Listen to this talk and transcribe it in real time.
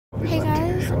Hey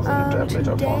guys,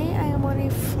 today I am on a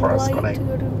flight to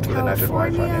go to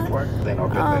California.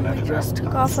 We just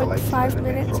took off like 5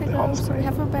 minutes ago, so we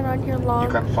haven't been on here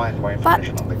long. But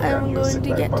I'm going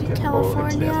to get to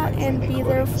California and be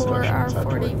there for our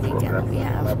 4-day weekend that we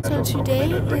have. So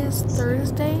today is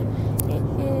Thursday. It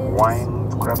is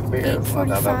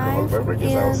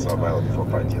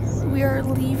 8:45 and we are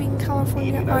leaving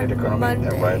California on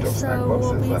Monday, so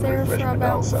we'll be there for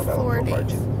about 4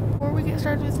 days. Before we get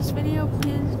started with this video,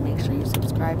 please make sure you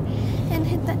subscribe and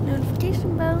hit that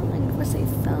notification bell and give us a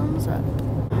thumbs up.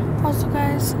 Also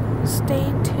guys,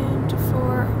 stay tuned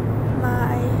for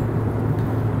my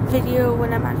video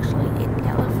when I'm actually in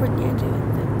California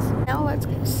doing things. Now let's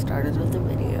get started with the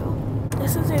video.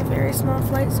 This is a very small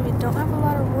flight, so we don't have a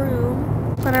lot of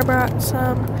room, but I brought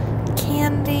some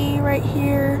candy right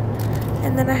here,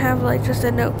 and then I have like just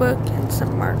a notebook and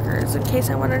some markers in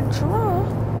case I want to draw.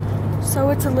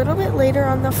 So it's a little bit later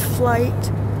on the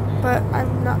flight, but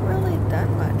I'm not really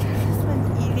done much. I've just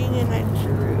been eating and I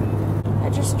drew. I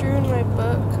just drew in my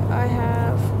book. I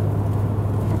have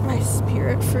my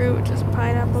spirit fruit, which is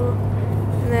pineapple,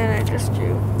 and then I just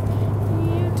drew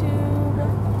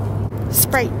YouTube.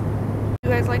 Sprite.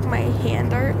 You guys like my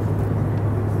hand art?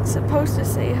 It's supposed to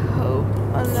say hope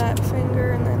on that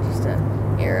finger and then just an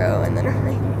arrow and then a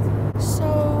ring.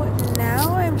 So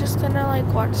now I'm just gonna like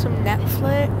watch some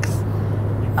Netflix.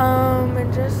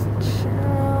 And just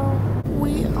chill.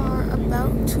 We are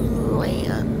about to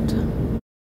land.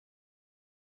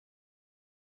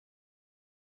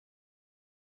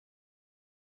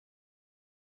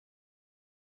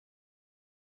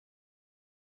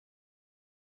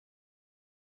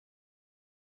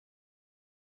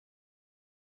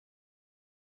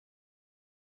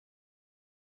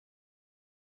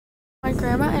 My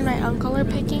grandma and my uncle are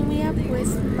picking me up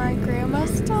with my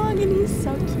grandma's dog, and he's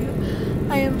so cute.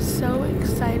 I am so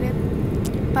excited,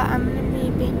 but I'm going to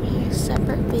be making a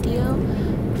separate video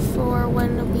for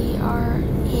when we are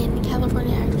in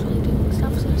California actually doing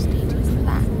stuff, so stay tuned for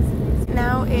that.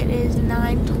 Now it is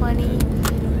 9:20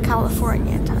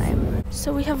 California time.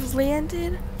 So we have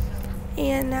landed,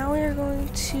 and now we are going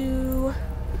to,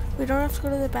 we don't have to go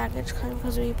to the baggage claim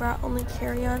because we brought only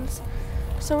carry-ons.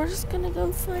 So we're just gonna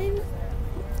go find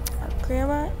our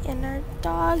grandma and our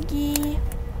doggy.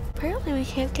 Apparently we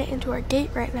can't get into our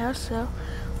gate right now, so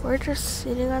we're just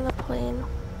sitting on the plane.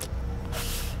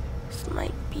 This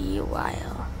might be a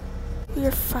while. We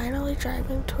are finally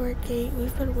driving to our gate.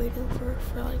 We've been waiting for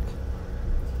like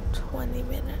 20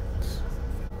 minutes.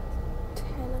 10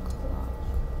 o'clock.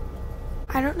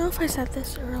 I don't know if I said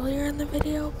this earlier in the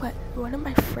video, but one of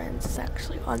my friends is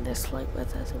actually on this flight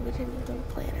with us and we didn't even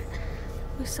plan it.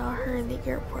 We saw her in the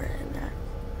airport and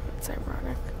that's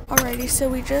ironic. Alrighty, so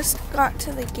we just got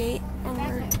to the gate and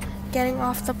we're getting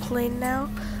off the plane now,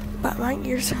 but my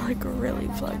ears are like really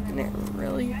plugged and it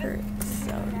really hurts,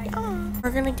 so yeah.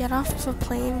 We're gonna get off the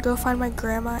plane, go find my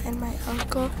grandma and my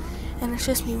uncle, and it's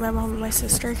just me, my mom, and my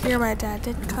sister here. My dad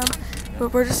didn't come,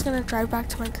 but we're just gonna drive back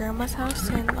to my grandma's house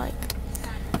and like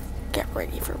get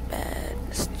ready for bed,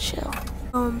 just chill.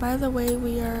 By the way,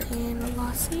 we are in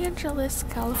Los Angeles,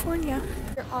 California.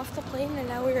 We're off the plane and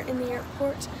now we're in the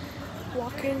airport,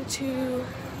 walking to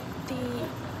the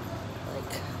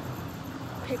like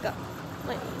pickup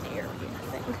lane area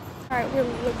thing. Alright, we're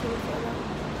looking for them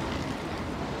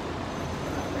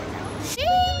right now.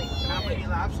 How many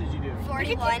laps did you do?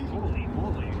 41. Holy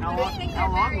moly. How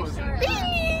long was it?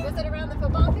 Was it around the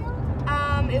football field?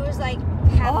 It was like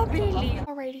half the football field.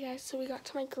 Alrighty guys, so we got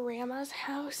to my grandma's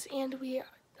house and we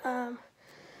are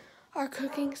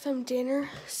cooking some dinner.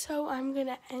 So I'm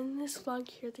gonna end this vlog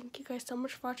here. Thank you guys so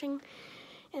much for watching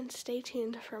and stay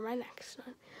tuned for my next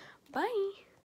one. Bye!